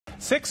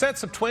6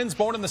 sets of twins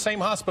born in the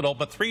same hospital,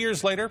 but 3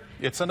 years later,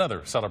 it's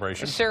another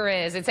celebration. It sure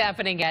is. It's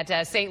happening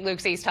at St.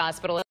 Luke's East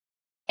Hospital.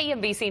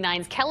 KMBC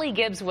 9's Kelly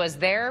Gibbs was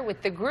there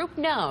with the group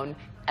known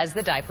as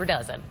the Diaper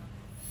Dozen.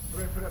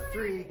 We're gonna put up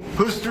 3.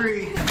 Who's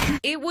 3?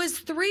 It was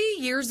 3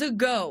 years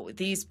ago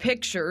these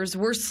pictures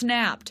were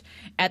snapped.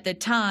 At the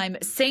time,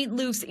 St.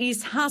 Luke's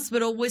East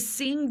Hospital was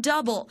seeing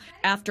double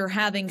after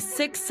having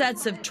 6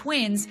 sets of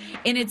twins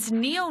in its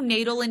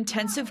neonatal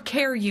intensive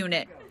care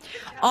unit.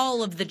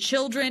 All of the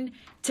children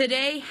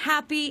today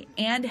happy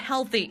and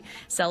healthy,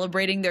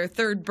 celebrating their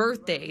 3rd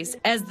birthdays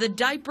as the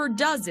Diaper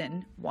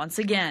Dozen once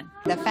again.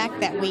 The fact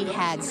that we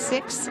had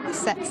 6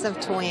 sets of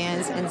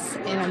twins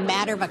in a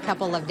matter of a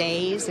couple of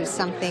days is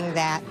something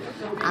that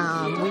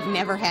we've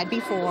never had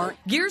before.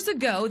 Years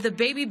ago, the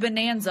Baby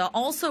Bonanza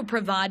also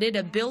provided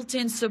a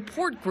built-in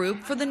support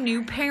group for the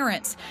new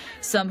parents,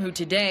 some who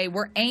today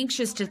were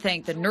anxious to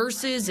thank the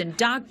nurses and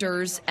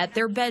doctors at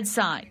their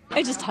bedside.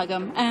 I just hug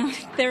them.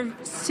 They're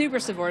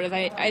super supportive.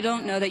 I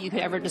don't know that you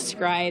could ever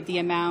describe the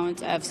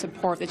amount of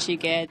support that you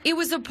get. It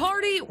was a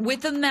party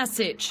with a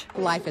message.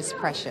 Life is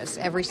precious.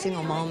 Every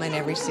single moment,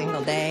 every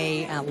single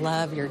day.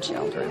 Love your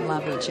children,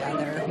 love each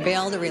other.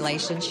 Build a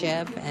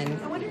relationship and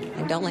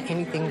don't let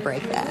anything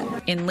break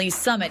that. In Lee's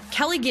Summit,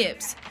 Kelly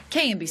Gibbs,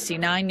 KMBC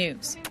 9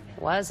 News.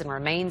 Was and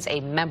remains a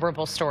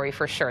memorable story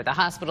for sure. The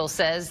hospital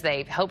says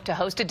they hope to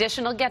host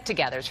additional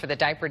get-togethers for the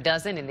Diaper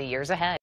Dozen in the years ahead.